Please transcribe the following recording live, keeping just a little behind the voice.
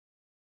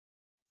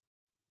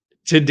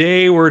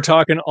Today, we're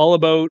talking all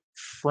about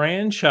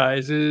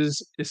franchises,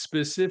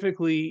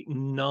 specifically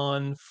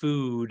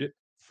non-food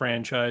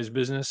franchise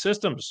business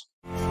systems.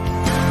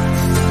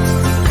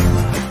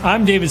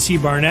 I'm David C.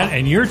 Barnett,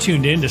 and you're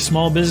tuned in to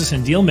Small Business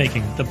and Deal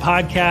Making, the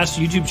podcast,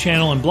 YouTube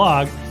channel, and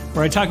blog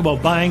where I talk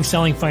about buying,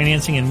 selling,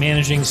 financing, and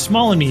managing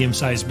small and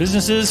medium-sized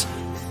businesses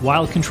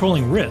while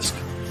controlling risk.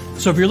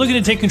 So if you're looking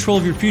to take control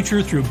of your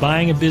future through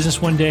buying a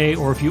business one day,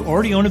 or if you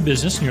already own a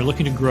business and you're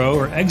looking to grow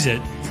or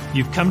exit,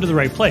 you've come to the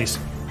right place.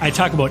 I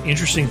talk about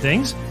interesting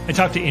things, I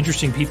talk to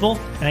interesting people,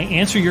 and I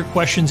answer your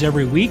questions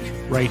every week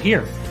right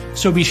here.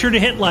 So be sure to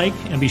hit like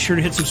and be sure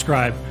to hit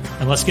subscribe,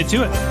 and let's get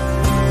to it.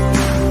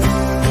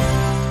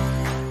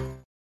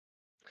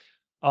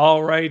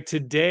 All right,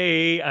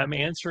 today I'm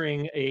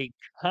answering a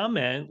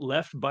comment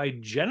left by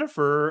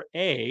Jennifer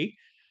A,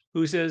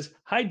 who says,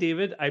 "Hi,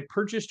 David. I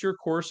purchased your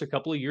course a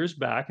couple of years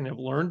back and have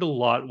learned a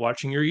lot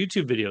watching your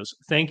YouTube videos."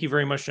 Thank you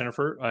very much,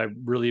 Jennifer. I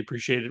really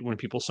appreciate it when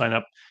people sign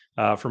up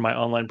for my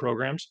online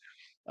programs.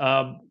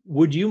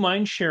 Would you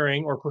mind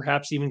sharing or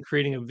perhaps even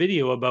creating a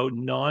video about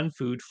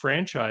non-food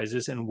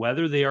franchises and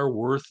whether they are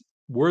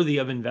worthy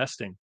of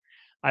investing?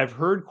 I've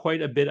heard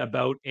quite a bit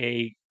about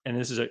and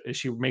this is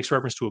she makes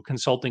reference to a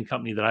consulting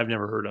company that I've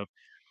never heard of.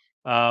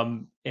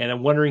 And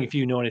I'm wondering if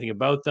you know anything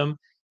about them.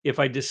 If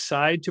I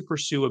decide to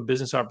pursue a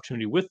business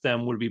opportunity with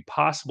them, would it be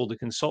possible to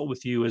consult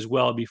with you as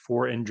well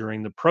before and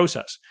during the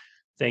process?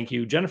 Thank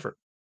you, Jennifer.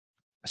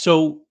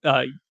 So,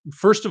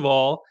 first of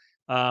all,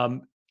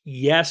 um,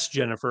 yes,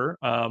 Jennifer,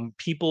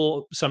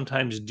 people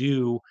sometimes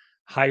do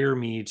hire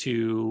me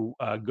to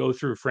go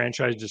through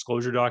franchise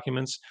disclosure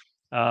documents.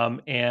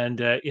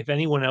 And if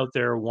anyone out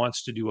there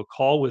wants to do a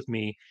call with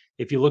me,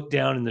 if you look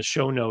down in the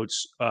show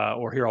notes,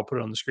 or here, I'll put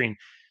it on the screen,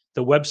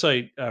 the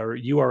website or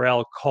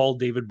URL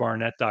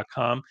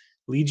calldavidbarnett.com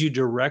leads you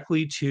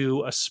directly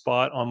to a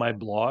spot on my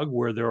blog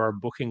where there are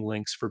booking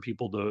links for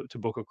people to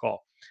book a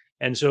call.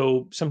 And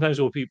so sometimes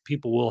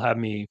people will have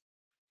me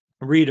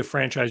read a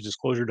franchise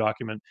disclosure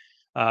document.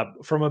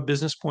 From a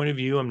business point of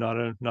view, I'm not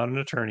an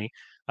attorney,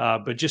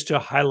 but just to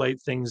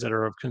highlight things that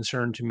are of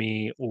concern to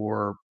me,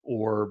 or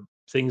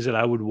things that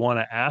I would want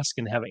to ask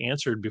and have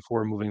answered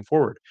before moving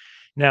forward.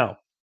 Now,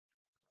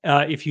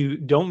 if you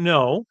don't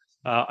know,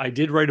 I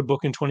did write a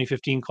book in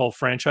 2015 called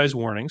Franchise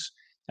Warnings,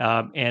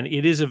 and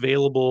it is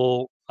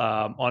available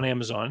on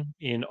Amazon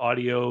in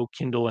audio,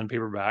 Kindle, and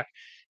paperback.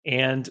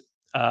 And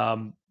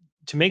um,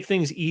 to make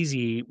things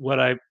easy, what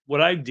I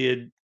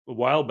did a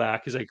while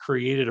back is I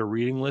created a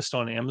reading list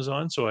on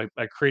Amazon. So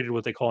I created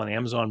what they call an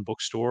Amazon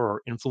bookstore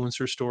or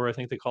influencer store, I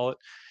think they call it.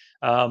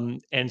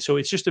 And so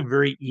it's just a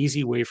very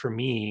easy way for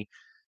me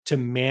to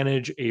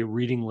manage a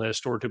reading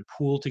list or to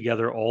pool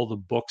together all the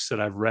books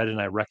that I've read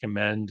and I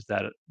recommend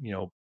that,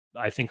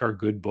 I think are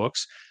good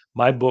books.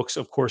 My books,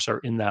 of course, are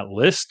in that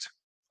list,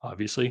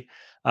 obviously.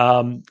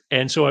 And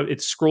so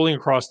it's scrolling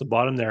across the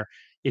bottom there.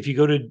 If you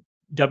go to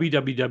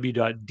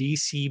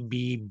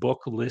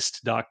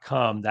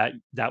www.dcbbooklist.com,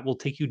 that will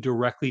take you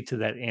directly to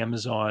that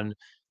Amazon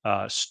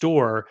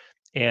store.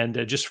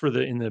 And just for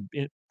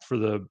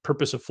the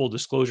purpose of full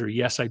disclosure,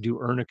 yes, I do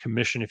earn a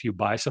commission if you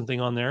buy something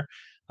on there.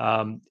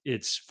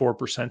 It's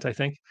 4%, I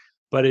think,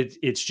 but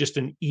it's just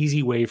an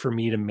easy way for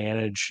me to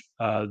manage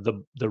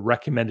the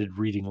recommended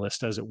reading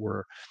list, as it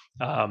were.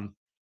 Um,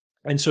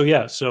 and so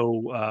yeah,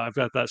 I've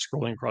got that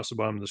scrolling across the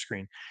bottom of the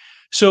screen.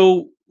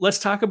 So let's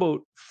talk about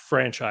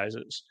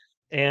franchises.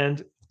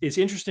 And it's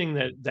interesting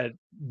that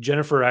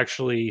Jennifer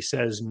actually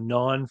says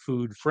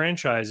non-food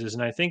franchises,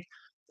 and I think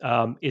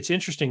it's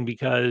interesting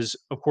because,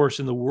 of course,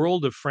 in the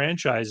world of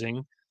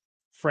franchising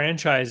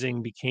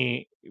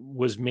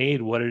was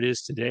made what it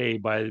is today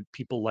by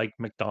people like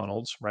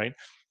McDonald's, right?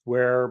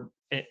 Where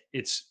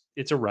it's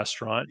a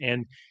restaurant,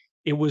 and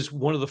it was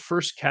one of the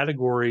first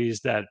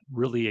categories that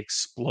really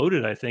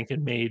exploded, I think,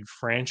 and made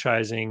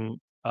franchising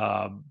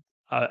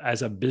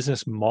as a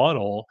business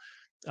model,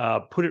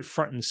 put it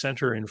front and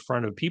center in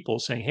front of people,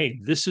 saying, "Hey,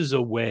 this is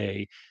a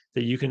way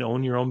that you can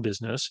own your own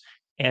business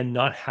and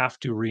not have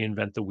to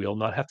reinvent the wheel,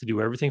 not have to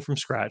do everything from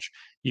scratch.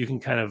 You can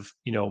kind of,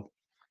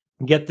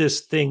 get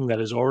this thing that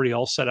is already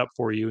all set up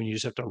for you, and you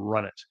just have to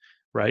run it,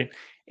 right?"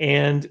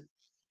 And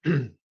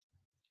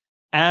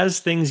as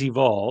things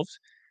evolved,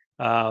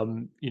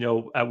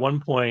 at one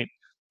point,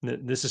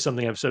 this is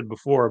something I've said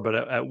before, but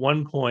at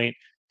one point,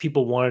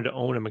 people wanted to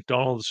own a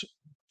McDonald's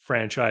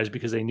franchise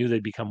because they knew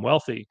they'd become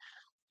wealthy.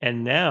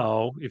 And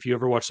now, if you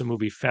ever watch the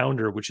movie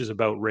Founder, which is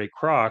about Ray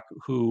Kroc,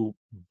 who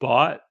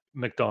bought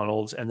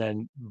McDonald's and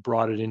then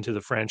brought it into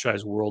the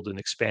franchise world and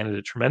expanded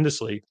it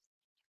tremendously,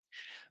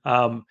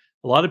 a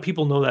lot of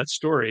people know that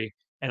story,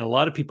 and a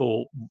lot of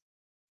people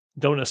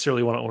don't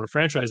necessarily want to own a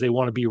franchise. They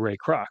want to be Ray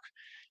Kroc.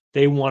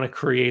 They want to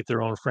create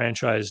their own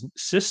franchise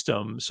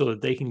system so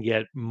that they can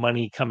get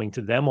money coming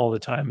to them all the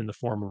time in the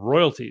form of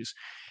royalties.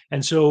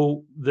 And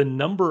so the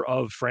number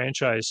of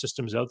franchise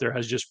systems out there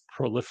has just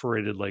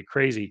proliferated like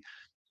crazy.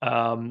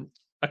 Um,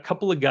 a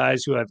couple of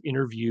guys who I've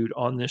interviewed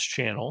on this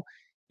channel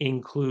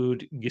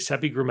include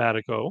Giuseppe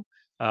Grammatico,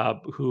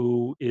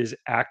 who is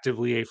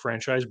actively a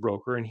franchise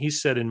broker. And he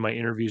said in my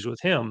interviews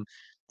with him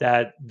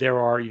that there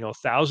are,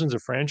 thousands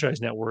of franchise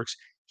networks.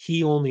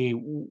 He only,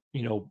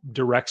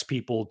 directs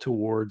people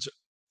towards,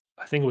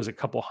 I think it was a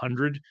couple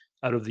hundred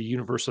out of the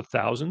universe of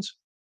thousands.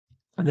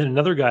 And then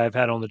another guy I've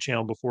had on the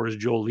channel before is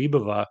Joel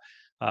Libova,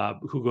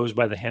 who goes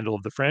by the handle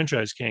of the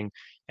Franchise King,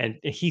 and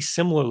he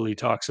similarly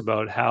talks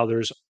about how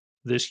there's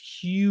this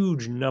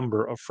huge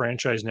number of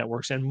franchise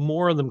networks and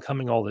more of them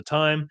coming all the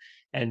time,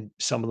 and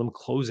some of them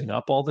closing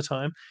up all the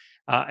time.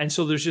 And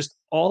so there's just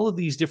all of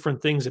these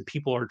different things that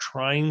people are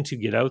trying to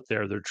get out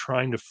there. They're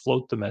trying to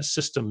float them as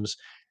systems,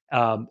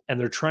 and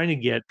they're trying to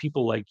get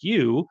people like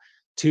you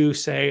to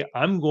say,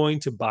 I'm going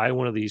to buy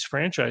one of these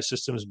franchise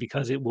systems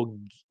because it will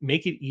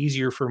make it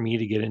easier for me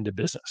to get into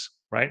business,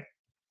 right?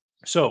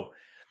 So,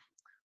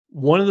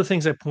 one of the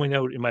things I point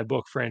out in my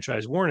book,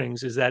 Franchise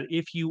Warnings, is that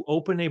if you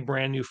open a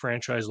brand new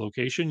franchise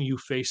location, you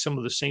face some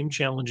of the same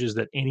challenges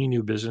that any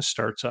new business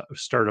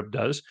startup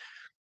does,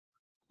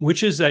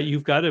 which is that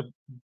you've got to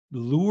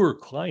lure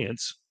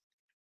clients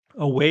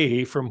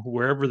away from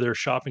wherever they're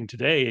shopping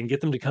today and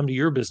get them to come to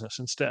your business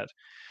instead.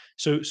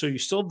 So you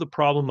still have the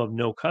problem of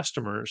no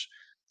customers.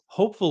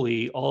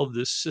 Hopefully, all of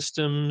the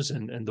systems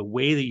and the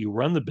way that you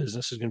run the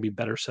business is going to be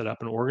better set up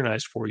and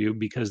organized for you,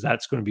 because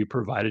that's going to be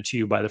provided to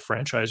you by the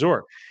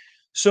franchisor.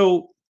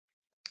 So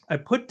I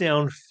put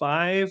down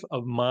 5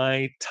 of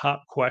my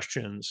top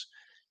questions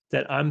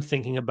that I'm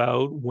thinking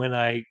about when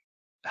I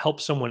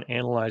help someone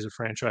analyze a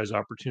franchise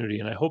opportunity.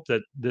 And I hope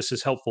that this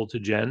is helpful to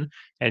Jen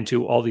and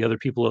to all the other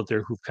people out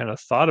there who've kind of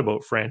thought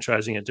about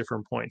franchising at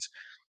different points.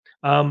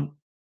 Um,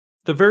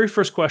 the very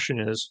first question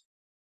is,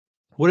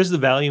 what is the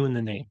value in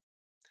the name?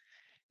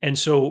 And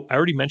so I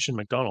already mentioned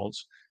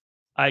McDonald's.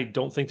 I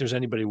don't think there's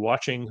anybody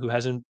watching who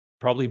hasn't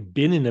probably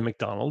been in a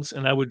McDonald's,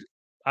 and I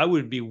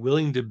would be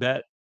willing to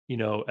bet,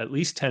 at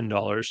least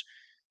 $10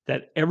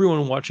 that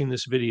everyone watching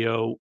this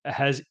video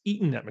has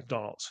eaten at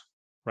McDonald's,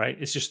 right?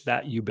 It's just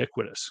that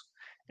ubiquitous.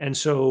 And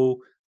so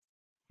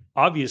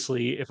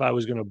obviously, if I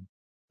was going to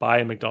buy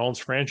a McDonald's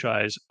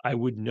franchise, I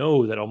would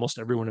know that almost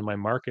everyone in my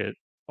market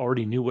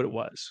already knew what it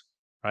was,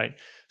 right?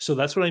 So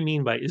that's what I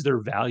mean by, is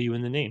there value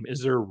in the name?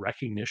 Is there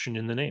recognition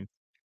in the name?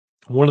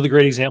 One of the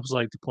great examples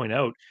I like to point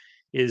out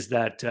is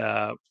that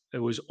it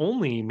was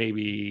only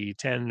maybe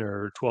 10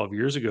 or 12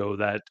 years ago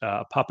that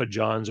Papa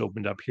John's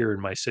opened up here in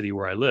my city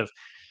where I live.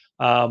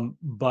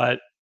 But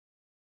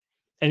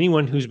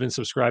anyone who's been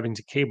subscribing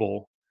to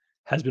cable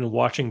has been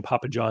watching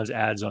Papa John's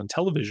ads on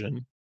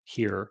television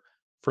here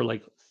for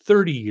like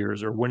 30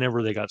 years or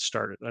whenever they got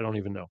started. I don't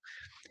even know.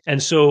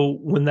 And so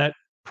when that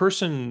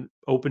person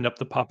opened up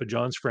the Papa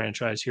John's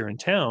franchise here in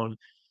town,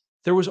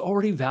 there was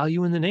already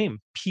value in the name.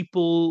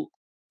 People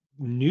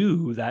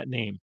knew that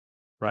name,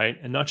 right?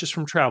 And not just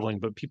from traveling,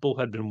 but people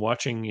had been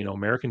watching,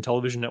 American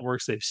television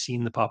networks. They've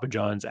seen the Papa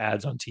John's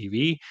ads on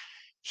TV.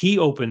 He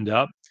opened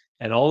up,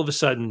 and all of a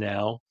sudden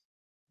now,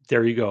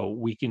 there you go.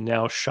 We can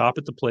now shop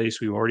at the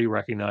place we already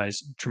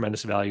recognize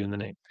tremendous value in the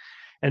name.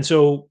 And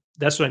so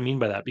that's what I mean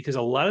by that, because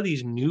a lot of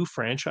these new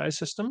franchise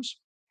systems,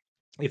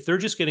 if they're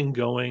just getting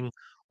going,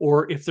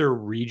 or if they're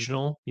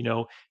regional,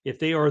 if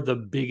they are the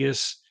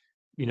biggest,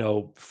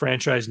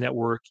 franchise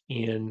network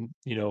in,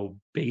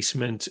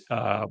 basement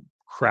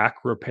crack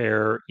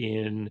repair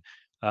in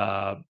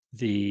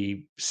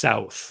the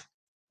South,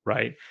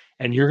 right?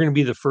 And you're going to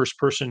be the first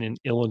person in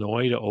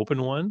Illinois to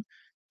open one.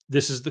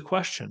 This is the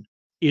question.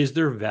 Is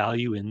there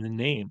value in the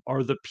name?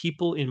 Are the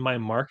people in my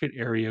market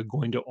area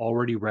going to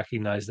already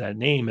recognize that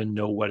name and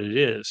know what it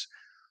is?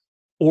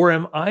 Or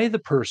am I the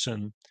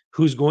person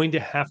who's going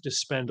to have to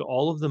spend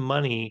all of the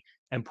money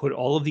and put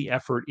all of the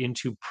effort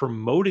into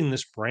promoting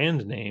this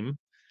brand name,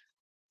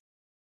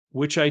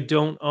 which I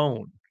don't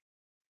own,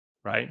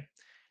 right?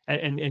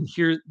 And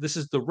here, this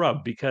is the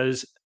rub,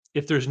 because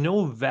if there's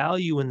no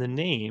value in the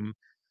name,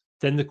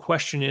 then the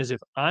question is,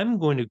 if I'm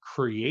going to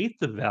create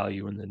the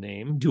value in the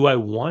name, do I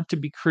want to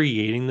be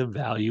creating the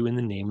value in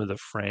the name of the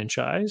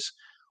franchise?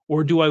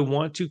 Or do I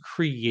want to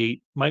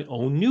create my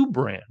own new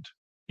brand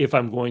if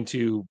I'm going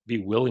to be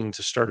willing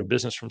to start a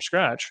business from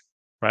scratch?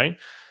 Right.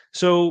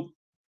 So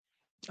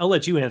I'll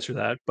let you answer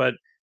that. But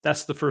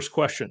that's the first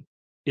question.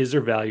 Is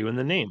there value in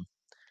the name?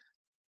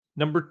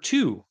 Number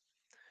two,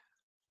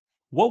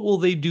 what will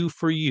they do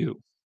for you?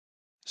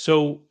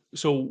 So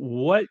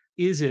what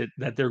is it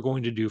that they're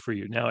going to do for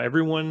you? Now,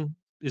 everyone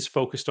is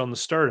focused on the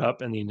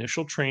startup and the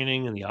initial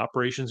training and the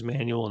operations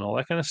manual and all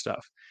that kind of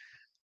stuff.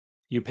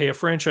 You pay a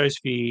franchise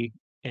fee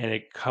and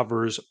it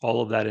covers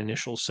all of that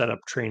initial setup,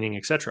 training,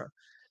 etc.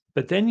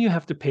 But then you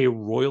have to pay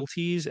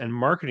royalties and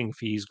marketing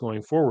fees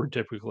going forward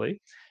typically.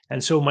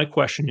 And so my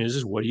question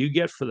is what do you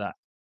get for that?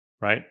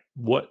 Right?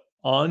 What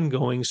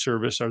ongoing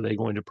service are they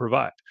going to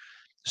provide?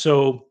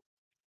 So,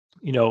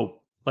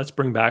 let's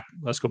go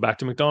back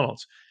to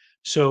McDonald's.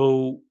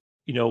 So,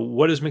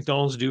 what does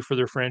McDonald's do for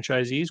their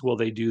franchisees? Well,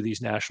 they do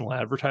these national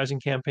advertising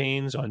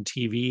campaigns on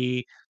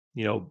TV,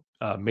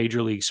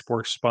 major league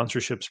sports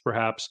sponsorships,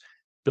 perhaps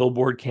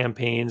billboard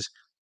campaigns.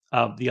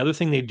 The other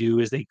thing they do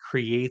is they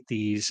create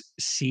these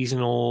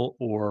seasonal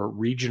or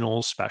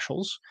regional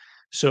specials.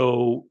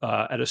 So,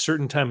 at a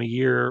certain time of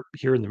year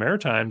here in the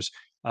Maritimes,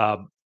 uh,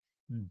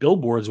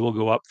 billboards will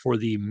go up for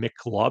the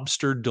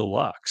McLobster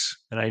Deluxe.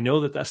 And I know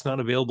that that's not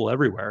available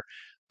everywhere,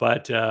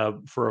 but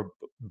for a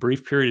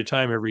brief period of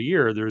time every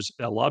year, there's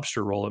a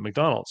lobster roll at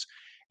McDonald's.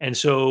 And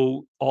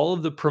so all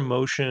of the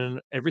promotion,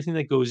 everything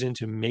that goes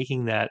into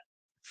making that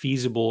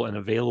feasible and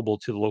available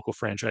to the local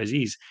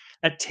franchisees,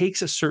 that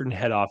takes a certain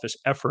head office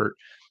effort.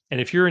 And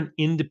if you're an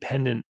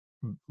independent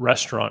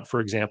restaurant, for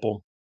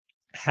example,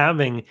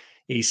 having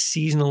a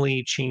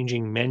seasonally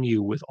changing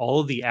menu with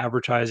all of the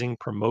advertising,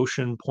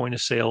 promotion, point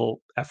of sale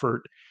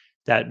effort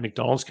that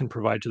McDonald's can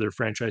provide to their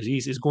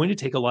franchisees is going to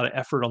take a lot of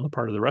effort on the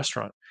part of the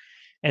restaurant.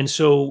 And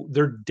so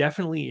there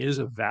definitely is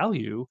a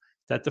value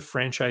that the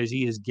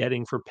franchisee is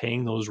getting for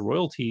paying those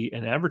royalty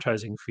and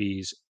advertising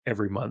fees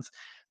every month.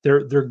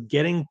 They're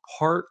getting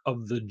part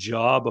of the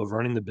job of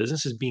running the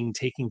business is being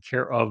taken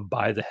care of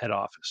by the head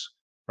office,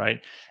 right?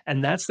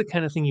 And that's the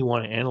kind of thing you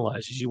want to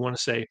analyze is you want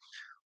to say,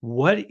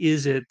 what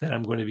is it that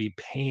I'm going to be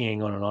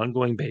paying on an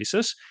ongoing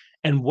basis?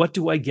 And what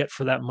do I get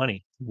for that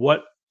money?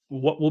 What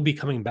will be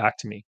coming back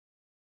to me?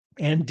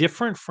 And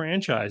different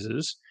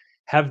franchises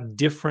have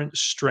different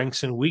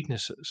strengths and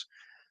weaknesses.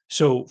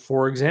 So,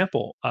 for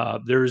example,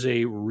 there's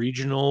a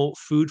regional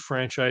food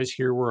franchise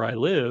here where I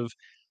live,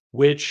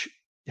 which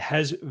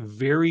has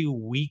very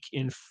weak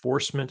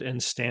enforcement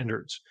and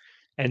standards.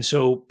 And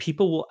so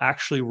people will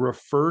actually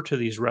refer to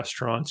these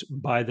restaurants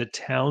by the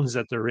towns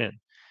that they're in.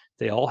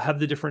 They all have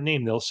the different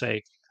name. They'll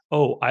say,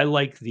 "Oh, I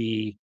like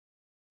the,"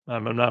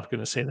 I'm not going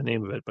to say the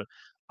name of it, but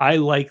I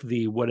like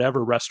the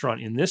whatever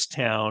restaurant in this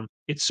town.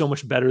 It's so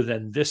much better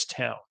than this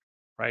town,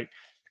 right?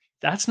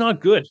 That's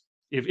not good.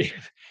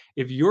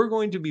 If you're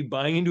going to be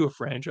buying into a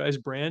franchise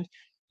brand,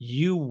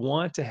 you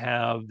want to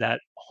have that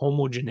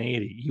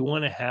homogeneity. You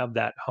want to have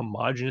that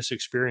homogenous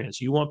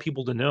experience. You want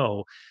people to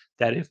know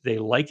that if they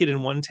like it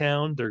in one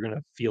town, they're going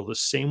to feel the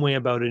same way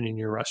about it in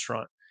your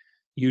restaurant.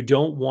 You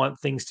don't want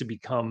things to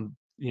become,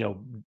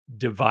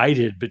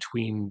 divided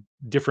between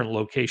different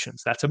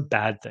locations. That's a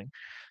bad thing.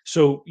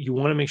 So you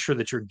want to make sure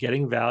that you're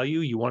getting value.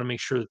 You want to make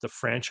sure that the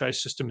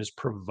franchise system is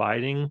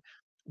providing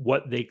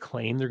what they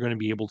claim they're going to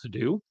be able to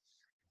do.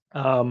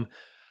 Um,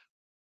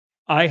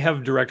 I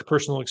have direct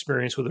personal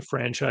experience with a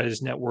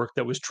franchise network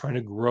that was trying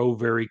to grow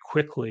very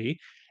quickly.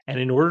 And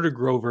in order to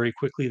grow very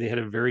quickly, they had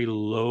a very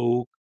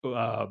low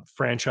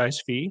franchise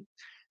fee.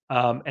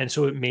 And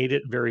so it made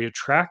it very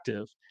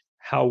attractive.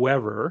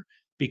 However,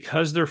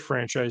 because their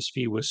franchise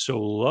fee was so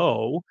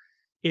low,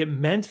 it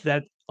meant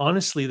that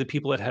honestly, the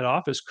people at head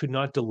office could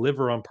not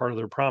deliver on part of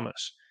their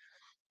promise.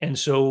 And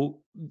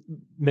so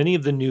many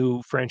of the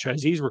new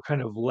franchisees were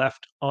kind of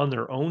left on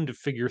their own to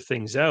figure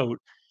things out.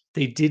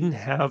 They didn't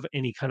have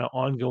any kind of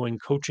ongoing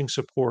coaching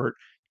support,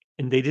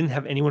 and they didn't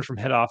have anyone from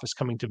head office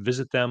coming to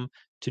visit them,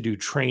 to do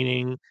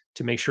training,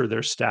 to make sure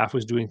their staff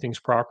was doing things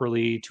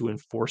properly, to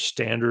enforce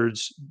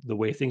standards the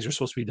way things are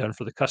supposed to be done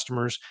for the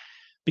customers,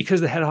 because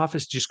the head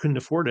office just couldn't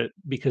afford it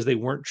because they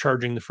weren't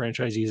charging the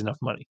franchisees enough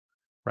money,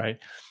 right?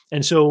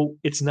 And so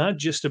it's not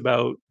just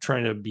about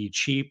trying to be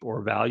cheap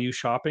or value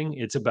shopping,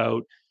 it's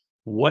about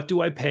what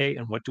do I pay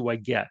and what do I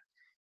get?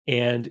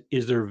 And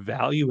is there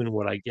value in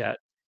what I get?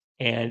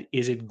 And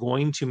is it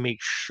going to make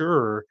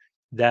sure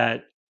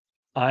that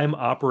I'm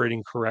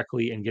operating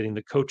correctly and getting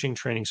the coaching,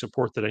 training,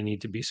 support that I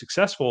need to be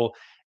successful,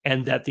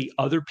 and that the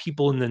other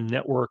people in the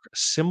network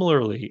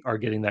similarly are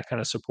getting that kind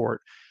of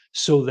support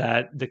so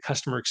that the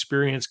customer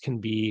experience can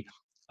be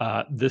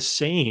the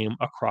same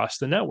across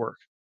the network,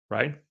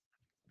 right?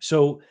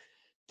 So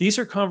these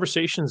are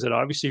conversations that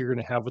obviously you're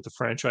going to have with the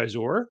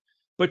franchisor,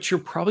 but you're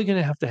probably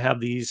going to have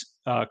these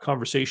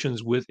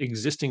conversations with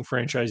existing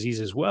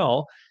franchisees as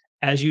well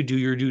as you do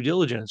your due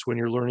diligence when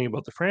you're learning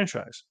about the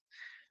franchise.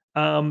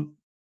 Um,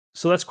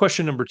 so that's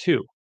question number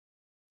two.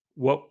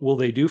 What will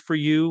they do for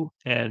you,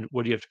 and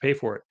what do you have to pay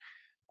for it?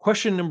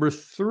 Question number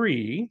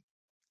three,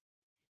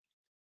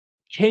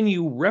 can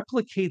you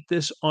replicate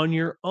this on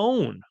your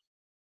own?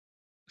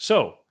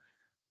 So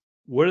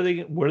what are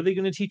they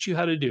going to teach you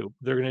how to do?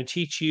 They're going to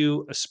teach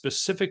you a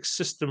specific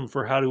system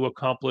for how to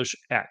accomplish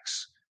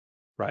X,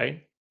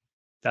 right?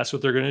 That's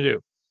what they're going to do.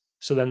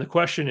 So then the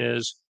question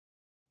is,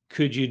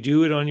 could you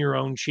do it on your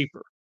own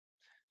cheaper?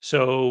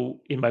 So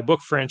in my book,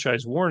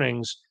 Franchise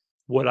Warnings,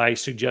 what I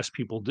suggest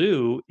people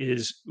do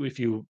is if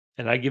you,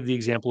 and I give the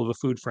example of a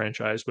food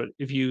franchise, but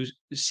if you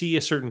see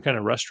a certain kind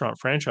of restaurant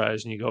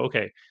franchise and you go,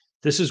 okay,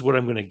 this is what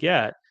I'm going to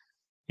get,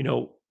 you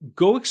know,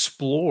 go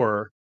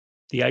explore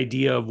the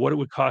idea of what it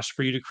would cost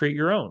for you to create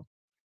your own.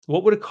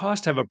 What would it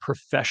cost to have a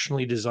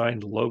professionally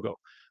designed logo?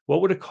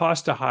 What would it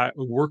cost to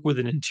work with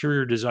an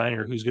interior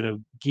designer who's going to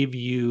give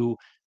you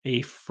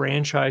a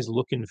franchise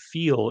look and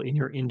feel in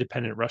your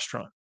independent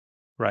restaurant,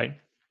 right?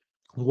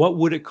 What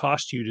would it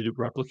cost you to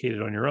replicate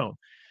it on your own?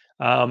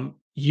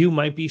 You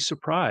might be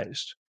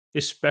surprised,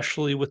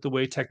 especially with the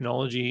way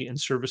technology and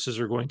services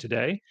are going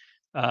today.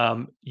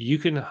 You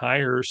can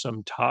hire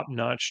some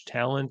top-notch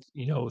talent,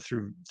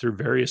 through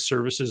various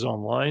services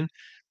online.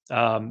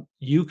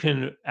 You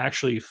can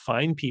actually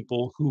find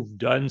people who've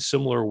done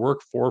similar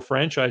work for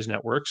franchise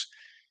networks.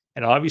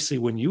 And obviously,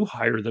 when you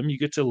hire them, you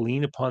get to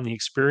lean upon the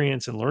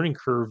experience and learning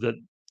curve that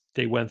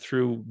they went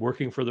through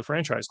working for the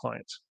franchise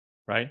clients,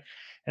 right?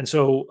 And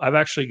so I've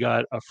actually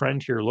got a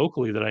friend here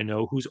locally that I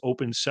know who's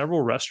opened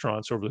several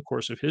restaurants over the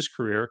course of his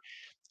career,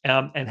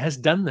 and has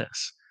done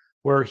this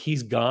where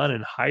he's gone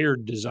and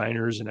hired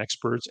designers and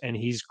experts, and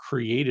he's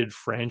created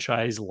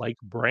franchise-like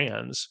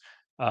brands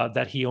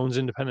that he owns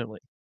independently.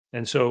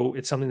 And so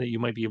it's something that you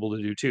might be able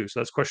to do too. So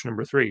that's question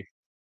number three.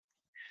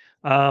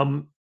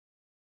 Um,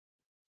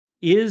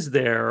 is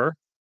there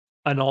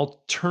an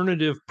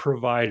alternative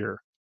provider?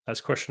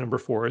 That's question number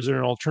four. Is there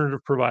an alternative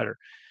provider?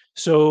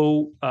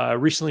 So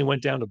recently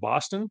went down to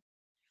Boston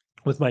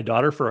with my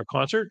daughter for a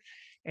concert.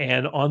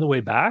 And on the way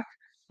back,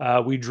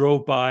 we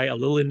drove by a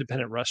little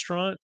independent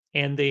restaurant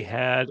and they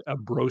had a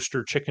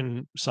Broaster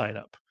Chicken sign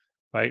up,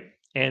 right?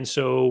 And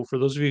so, for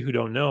those of you who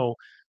don't know,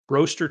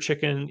 Broaster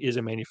Chicken is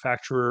a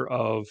manufacturer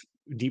of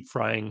deep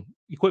frying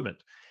equipment.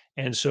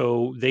 And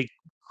so, they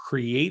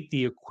create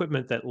the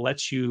equipment that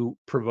lets you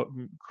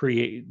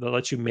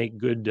make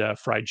good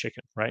fried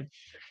chicken, right?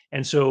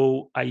 And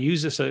so I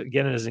use this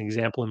again as an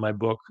example in my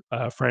book,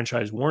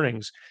 Franchise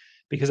Warnings,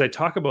 because I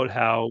talk about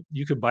how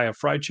you could buy a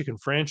fried chicken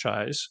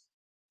franchise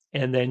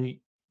and then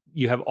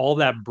you have all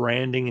that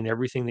branding and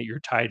everything that you're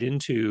tied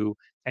into,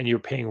 and you're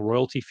paying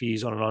royalty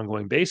fees on an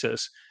ongoing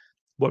basis.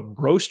 What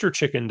Roaster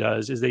Chicken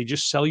does is they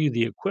just sell you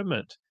the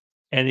equipment.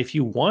 And if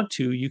you want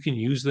to, you can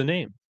use the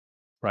name,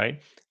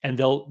 right? And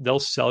they'll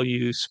sell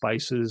you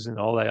spices and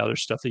all that other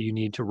stuff that you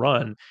need to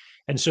run.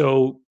 And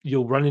so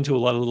you'll run into a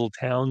lot of little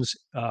towns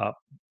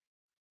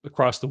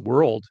across the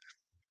world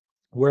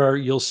where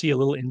you'll see a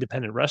little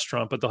independent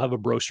restaurant, but they'll have a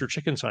Broaster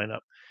Chicken sign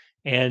up.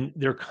 And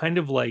they're kind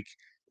of like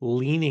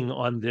leaning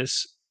on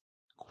this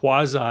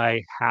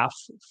quasi half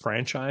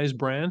franchise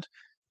brand,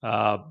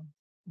 uh,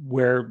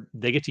 where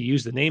they get to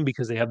use the name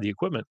because they have the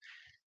equipment.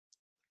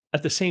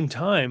 At the same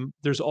time,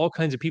 there's all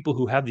kinds of people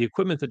who have the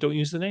equipment that don't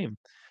use the name.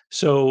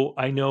 So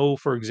I know,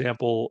 for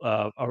example,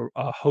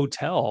 a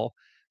hotel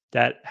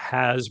that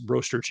has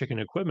Broaster Chicken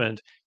equipment,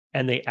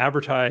 and they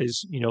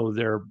advertise,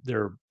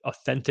 their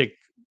authentic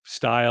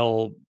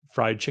style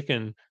fried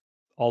chicken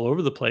all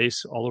over the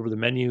place, all over the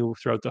menu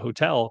throughout the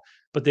hotel,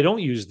 but they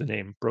don't use the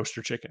name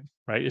Broaster Chicken,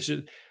 right?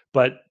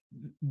 But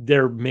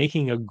they're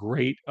making a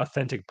great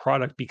authentic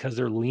product because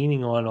they're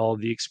leaning on all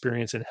the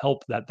experience and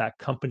help that that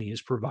company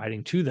is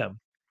providing to them.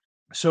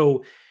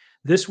 So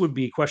this would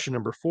be question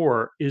number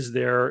four. Is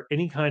there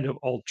any kind of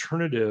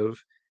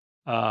alternative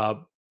uh,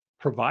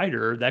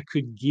 provider that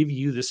could give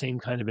you the same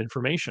kind of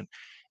information?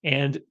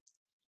 And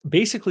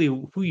basically,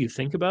 who you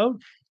think about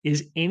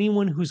is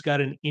anyone who's got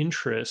an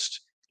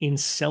interest in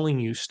selling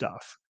you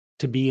stuff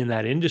to be in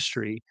that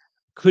industry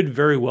could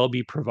very well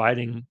be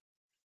providing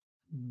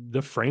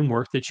the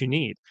framework that you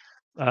need.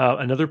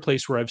 Another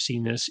place where I've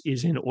seen this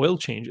is in oil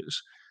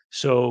changes.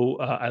 So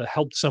I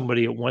helped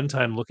somebody at one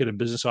time look at a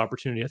business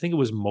opportunity. I think it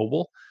was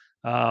mobile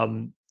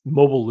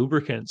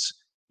lubricants.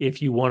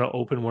 If you want to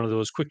open one of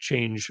those quick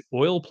change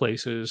oil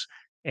places,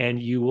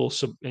 and you'll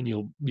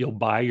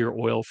buy your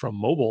oil from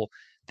Mobile,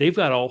 they've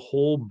got a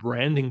whole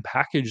branding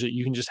package that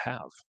you can just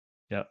have.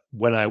 Yeah,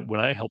 when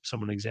I helped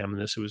someone examine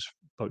this, it was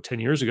about 10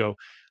 years ago.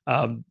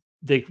 Um,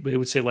 they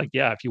would say like,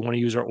 yeah, if you want to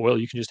use our oil,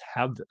 you can just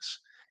have this.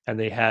 And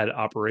they had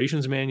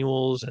operations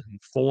manuals and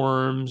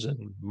forms and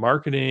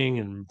marketing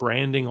and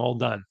branding all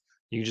done.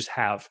 You just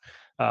have,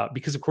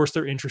 because of course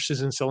they're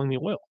interested in selling the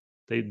oil.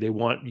 They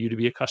want you to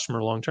be a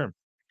customer long term.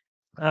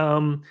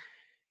 Um,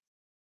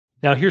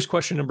 Now here's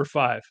question number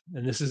five,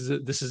 and this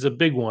is a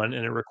big one,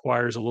 and it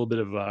requires a little bit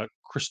of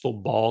crystal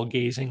ball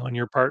gazing on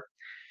your part.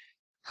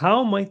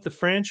 How might the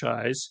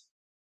franchise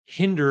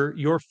hinder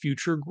your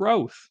future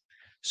growth?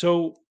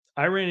 So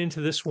I ran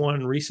into this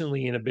one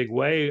recently in a big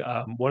way.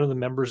 One of the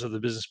members of the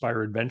Business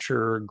Buyer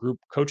Adventure group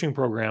coaching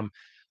program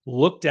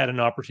looked at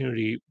an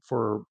opportunity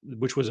for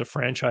which was a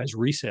franchise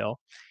resale.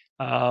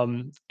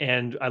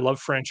 And I love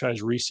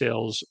franchise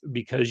resales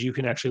because you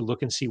can actually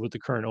look and see what the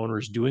current owner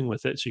is doing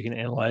with it. So you can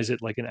analyze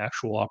it like an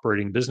actual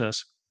operating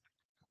business.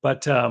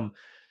 But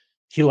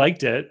he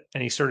liked it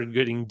and he started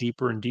getting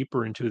deeper and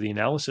deeper into the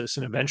analysis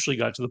and eventually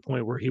got to the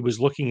point where he was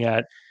looking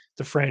at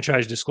the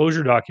franchise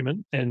disclosure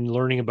document and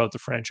learning about the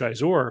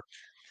franchisor.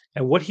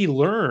 And what he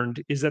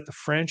learned is that the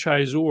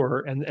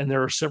franchisor, and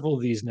there are several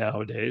of these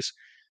nowadays,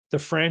 the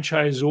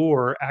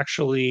franchisor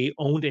actually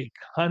owned a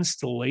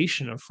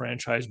constellation of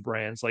franchise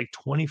brands, like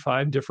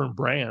 25 different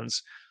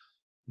brands,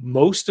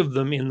 most of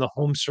them in the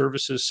home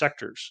services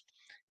sectors.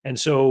 And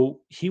so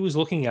he was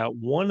looking at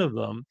one of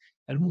them.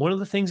 And one of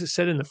the things it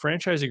said in the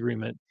franchise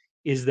agreement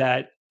is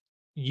that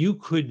you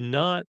could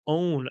not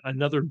own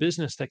another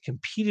business that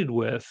competed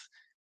with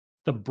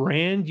the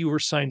brand you were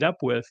signed up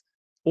with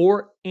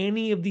or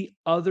any of the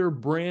other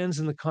brands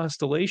in the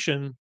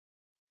constellation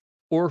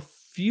or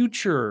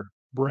future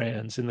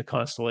brands in the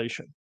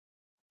constellation,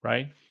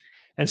 right?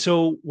 And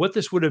so what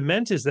this would have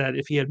meant is that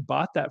if he had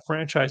bought that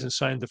franchise and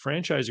signed the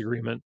franchise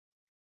agreement,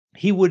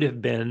 he would have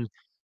been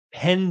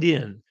penned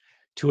in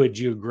to a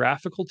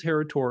geographical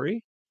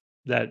territory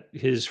that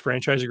his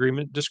franchise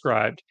agreement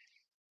described.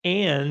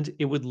 and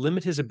it would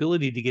limit his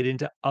ability to get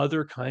into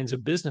other kinds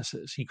of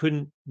businesses. He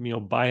couldn't,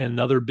 buy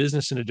another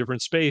business in a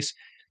different space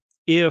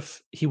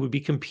if he would be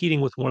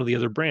competing with one of the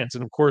other brands.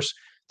 And of course,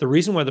 the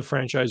reason why the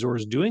franchisor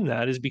is doing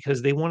that is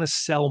because they want to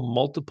sell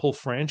multiple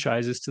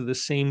franchises to the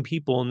same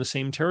people in the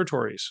same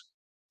territories,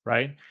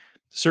 right?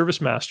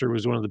 Service Master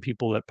was one of the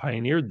people that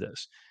pioneered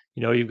this.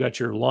 You've got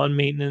your lawn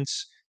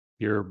maintenance,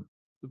 your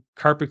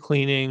carpet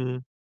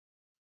cleaning,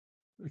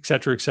 et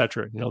cetera, et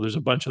cetera. There's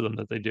a bunch of them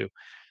that they do.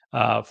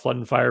 Flood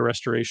and fire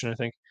restoration, I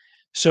think.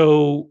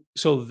 So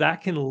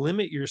that can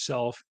limit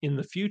yourself in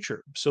the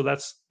future. So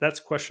that's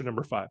question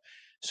number 5.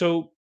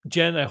 So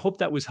Jen, I hope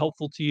that was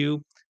helpful to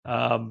you.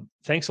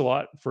 Thanks a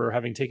lot for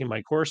having taken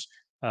my course.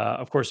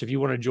 Of course, if you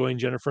want to join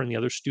Jennifer and the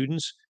other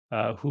students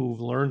who've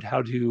learned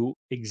how to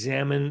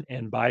examine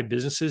and buy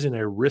businesses in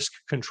a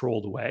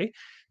risk-controlled way,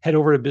 head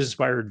over to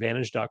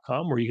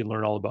businessbuyeradvantage.com where you can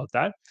learn all about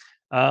that.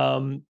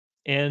 Um,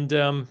 and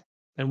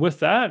with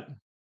that,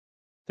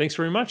 thanks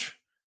very much.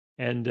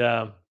 And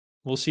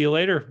we'll see you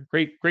later.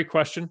 Great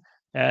question.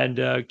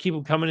 And keep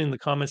them coming in the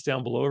comments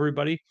down below,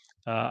 everybody.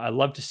 I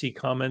love to see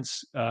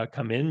comments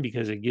come in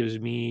because it gives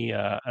me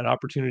an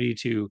opportunity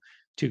to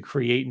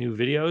create new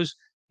videos.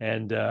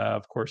 And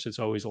of course, it's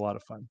always a lot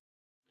of fun.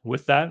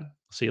 With that,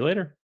 see you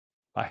later.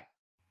 Bye.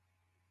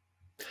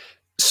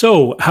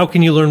 So, how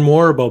can you learn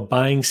more about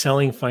buying,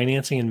 selling,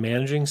 financing, and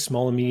managing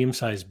small and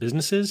medium-sized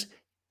businesses?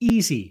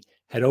 Easy.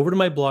 Head over to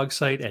my blog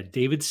site at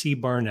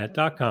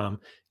davidcbarnett.com.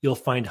 You'll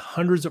find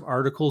hundreds of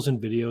articles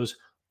and videos,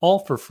 all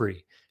for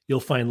free. You'll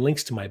find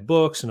links to my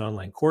books and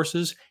online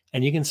courses,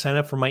 and you can sign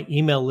up for my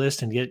email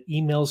list and get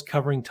emails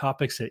covering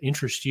topics that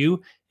interest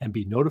you and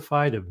be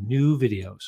notified of new videos.